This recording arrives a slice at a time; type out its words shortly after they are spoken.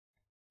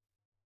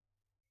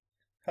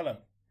Hello.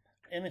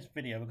 In this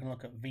video we're going to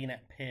look at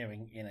VNet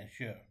Peering in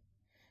Azure.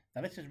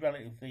 Now this is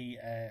relatively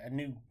a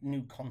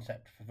new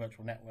concept for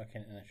virtual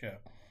networking in Azure,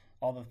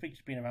 although the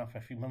feature's been around for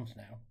a few months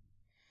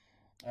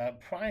now.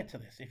 Prior to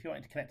this, if you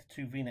wanted to connect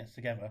two VNets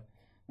together,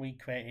 we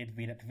created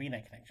VNet to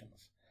VNet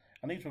connections.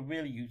 And these were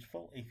really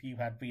useful if you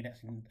had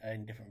VNets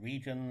in different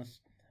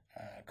regions,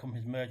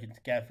 companies merging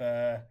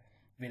together,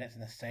 VNets in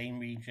the same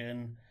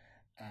region,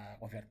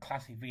 or if you had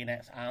classic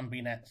VNets, ARM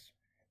VNets.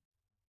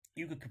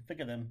 You could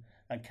configure them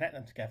and connect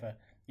them together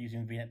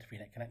using VNet to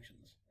VNet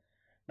connections.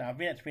 Now, a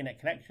VNet to VNet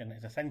connection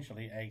is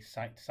essentially a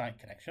site-to-site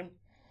connection.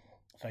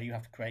 So you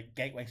have to create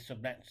gateway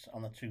subnets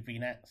on the two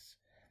VNets.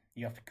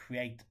 You have to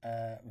create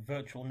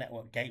virtual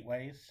network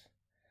gateways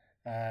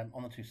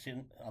on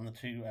the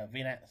two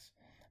VNets.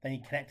 Then you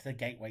connect the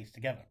gateways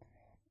together.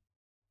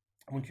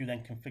 Once you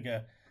then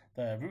configure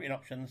the routing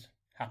options,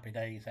 happy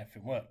days,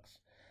 everything works.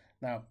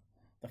 Now,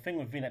 the thing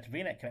with VNet to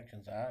VNet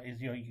connections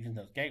is you're using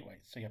those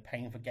gateways, so you're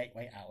paying for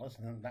gateway hours,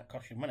 and then that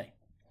costs you money.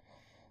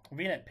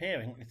 VNet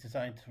peering is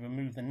designed to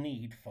remove the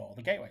need for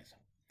the gateways,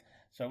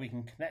 so we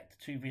can connect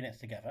two VNets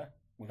together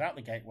without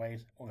the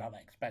gateways, without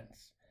that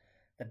expense.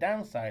 The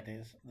downside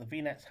is the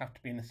VNets have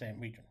to be in the same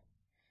region.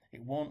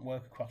 It won't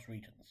work across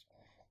regions.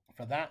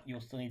 For that, you'll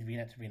still need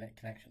VNet to VNet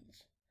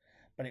connections,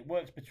 but it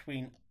works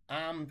between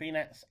ARM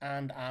VNets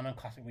and ARM and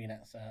classic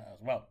VNets as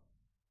well.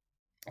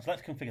 So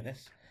let's configure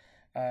this.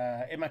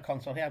 In my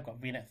console here, I've got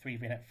VNet 3,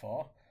 VNet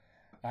 4.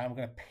 I'm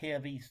going to pair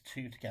these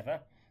two together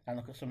and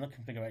look at some of the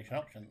configuration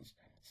options,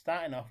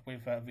 starting off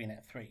with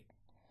VNet 3.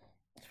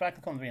 So if I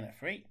click on VNet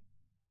 3,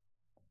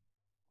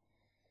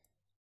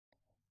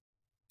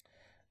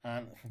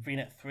 and for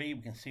VNet 3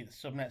 we can see the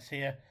subnets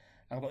here,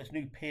 and I've got this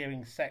new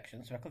peering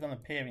section. So if I click on the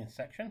peering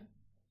section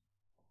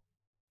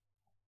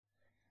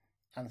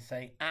and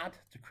say add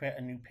to create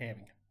a new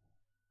peering.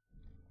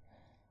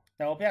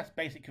 Now we'll be asked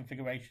basic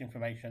configuration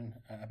information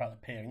about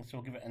the peering, so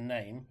we'll give it a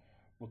name.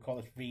 We'll call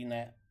this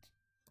VNet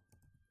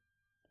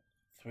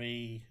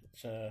 3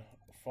 to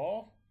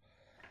 4.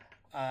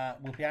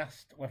 We'll be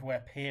asked whether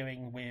we're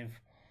peering with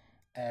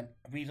a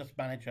resource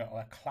manager or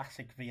a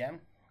classic VM.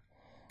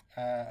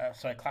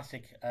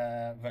 Classic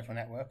virtual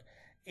network.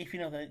 If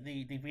you know the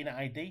VNet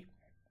ID,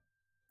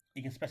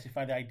 you can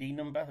specify the ID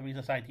number, the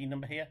resource ID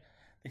number here.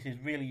 This is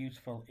really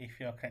useful if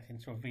you're connecting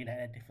to a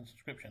VNet in a different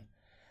subscription.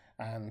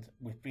 And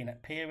with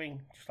VNet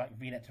peering, just like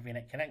VNet to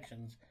VNet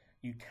connections,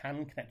 you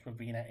can connect to a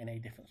VNet in a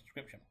different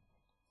subscription.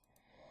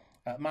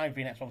 My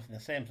VNet's obviously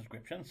the same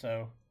subscription,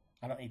 so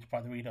I don't need to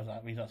provide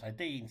the resource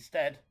ID.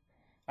 Instead,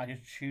 I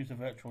just choose a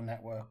virtual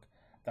network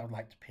that I would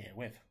like to peer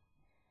with.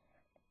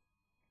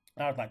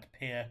 I would like to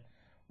peer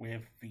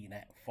with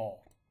VNet 4.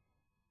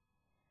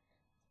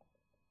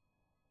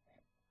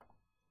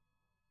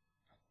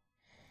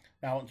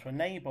 Now I want to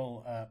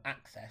enable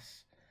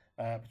access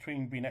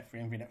between VNet 3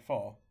 and VNet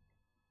 4.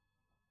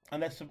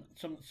 And there's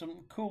some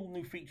cool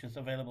new features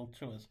available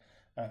to us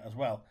as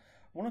well.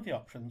 One of the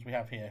options we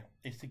have here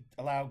is to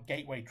allow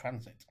gateway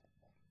transit.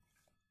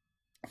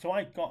 So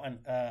I've got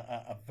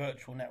a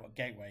virtual network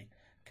gateway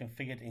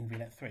configured in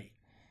VNet 3.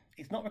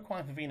 It's not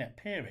required for VNet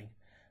peering,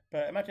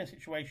 but imagine a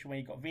situation where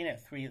you've got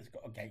VNet 3 that's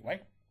got a gateway.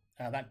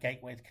 That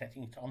gateway is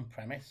connecting to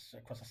on-premise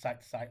across a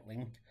site-to-site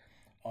link,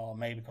 or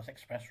maybe across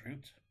express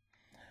route.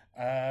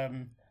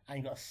 And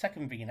you've got a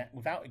second VNet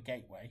without a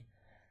gateway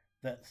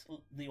that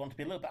you want to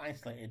be a little bit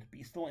isolated, but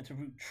you still want to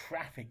route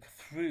traffic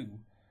through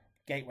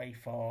gateway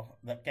for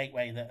that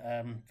gateway that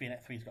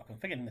VNet 3's got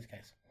configured in this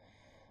case.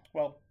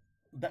 Well,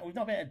 we've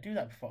not been able to do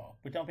that before.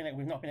 We've not been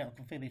able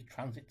to configure these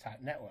transit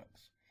type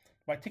networks.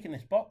 By ticking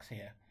this box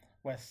here,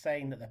 we're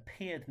saying that the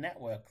peered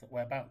network that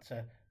we're about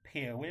to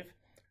peer with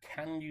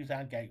can use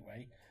our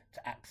gateway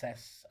to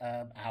access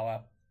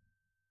our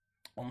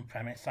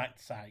on-premise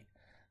site-to-site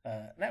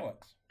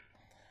networks.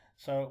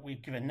 So we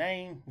give a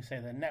name, we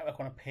say the network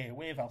I want to peer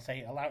with, I'll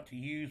say allow it to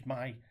use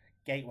my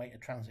gateway to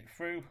transit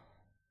through,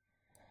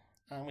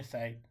 and we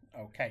say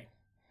OK.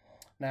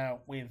 Now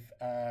with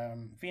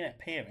VNet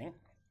peering,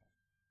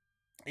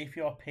 if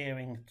you're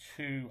peering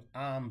two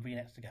ARM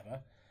VNets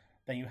together,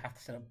 then you have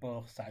to set up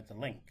both sides of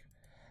the link.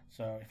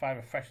 So if I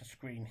refresh the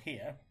screen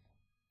here,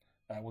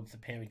 once the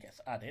peering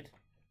gets added,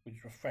 we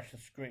just refresh the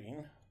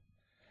screen,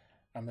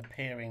 and the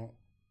peering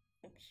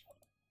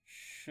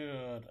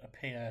should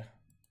appear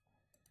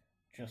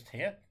just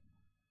here.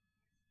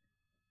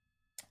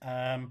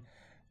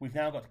 We've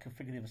now got to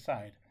configure the other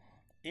side.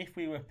 If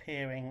we were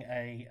peering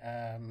a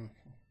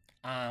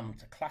ARM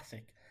to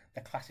classic,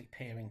 the classic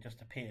peering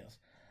just appears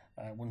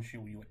once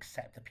you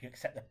accept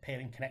the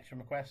peering connection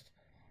request,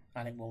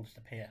 and it will just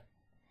appear.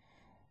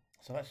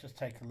 So let's just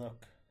take a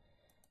look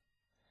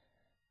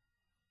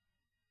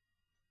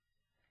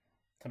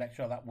to make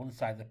sure that one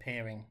side of the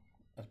peering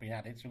has been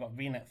added. So we've got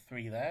VNet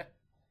 3 there,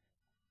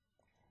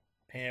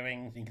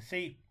 peerings. You can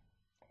see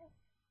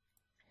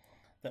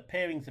that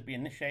peerings have been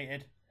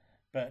initiated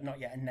but not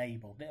yet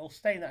enabled. It'll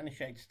stay in that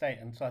initiated state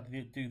until I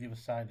do the other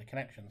side of the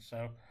connection.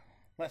 So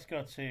let's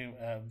go to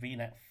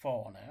VNet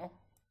 4 now.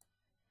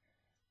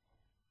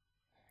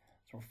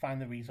 So we'll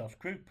find the resource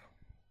group.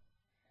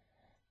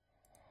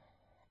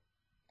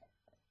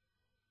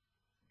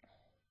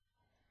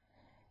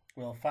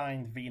 we'll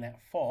find VNet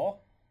 4.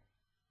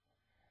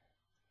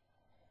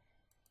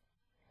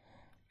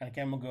 And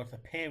again, we'll go to the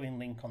peering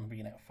link on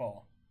VNet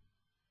 4.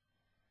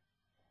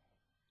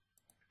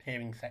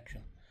 Peering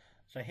section.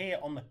 So here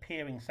on the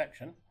peering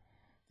section,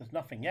 there's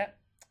nothing yet.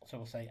 So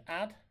we'll say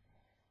add.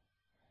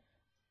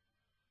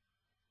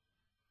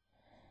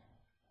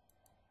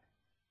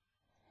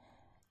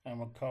 And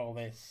we'll call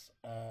this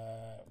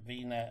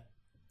VNet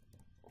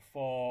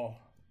 4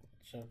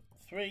 to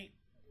 3.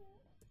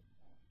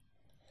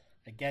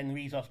 Again,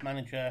 resource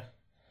manager.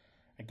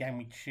 Again,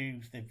 we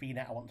choose the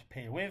VNet I want to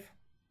peer with.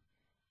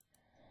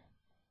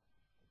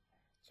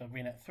 So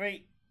VNet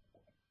 3.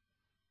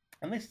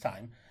 And this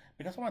time,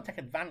 because I want to take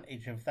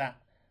advantage of that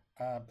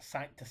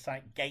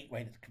site-to-site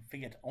gateway that's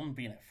configured on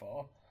VNet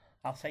 4,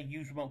 I'll say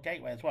use remote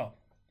gateway as well.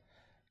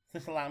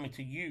 This allows me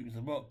to use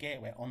the remote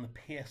gateway on the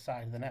peer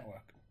side of the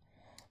network.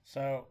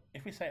 So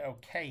if we say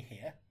OK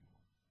here,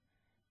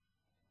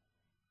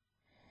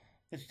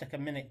 this will take a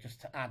minute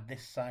just to add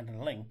this side of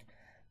the link,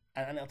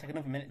 and it'll take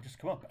another minute just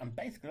to come up. And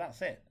basically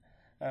that's it.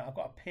 I've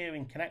got a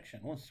peering connection.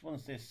 Once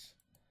this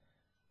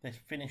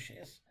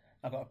finishes,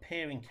 I've got a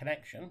peering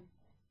connection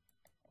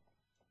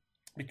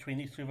between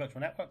these two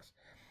virtual networks.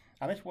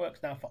 And this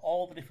works now for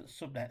all the different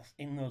subnets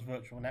in those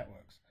virtual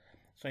networks.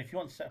 So if you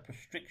want to set up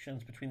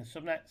restrictions between the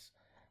subnets,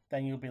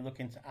 then you'll be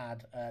looking to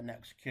add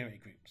network security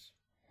groups.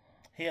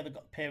 Here they've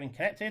got peering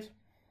connected. So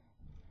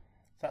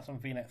that's on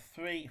VNet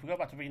 3. If we go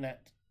back to VNet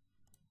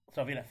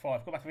 4, if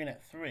we go back to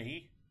VNet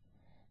 3,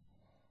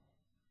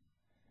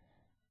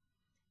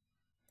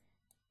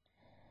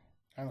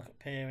 and look at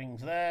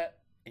peerings there,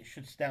 it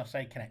should now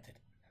say connected.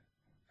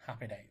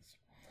 Happy days.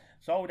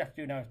 So all we'd have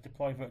to do now is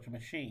deploy virtual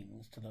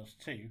machines to those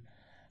two,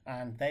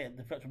 and the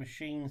virtual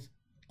machines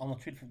on the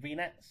two different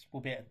VNets will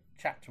be able to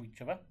chat to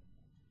each other.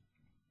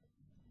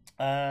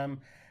 And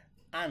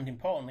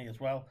importantly as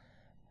well,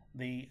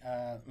 the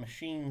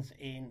machines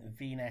in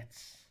VNet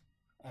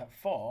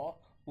 4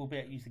 will be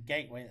able to use the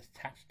gateway that's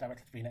attached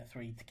directly to VNet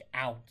 3 to get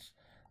out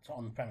to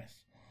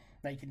on-premise.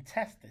 Now you can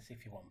test this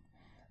if you want.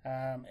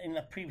 In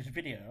the previous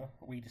video,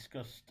 we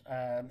discussed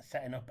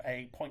setting up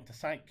a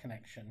point-to-site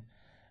connection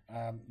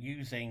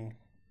using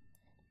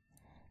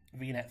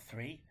VNet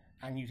 3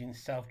 and using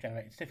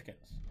self-generated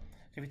certificates.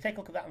 So if you take a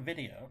look at that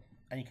video,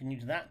 and you can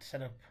use that to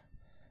set up,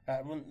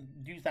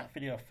 use that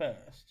video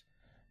first,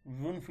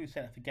 run through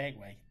setting up the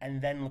gateway,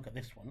 and then look at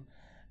this one,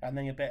 and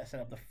then you'll be able to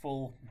set up the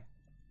full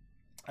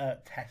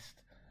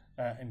test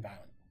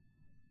environment.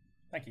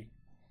 Thank you.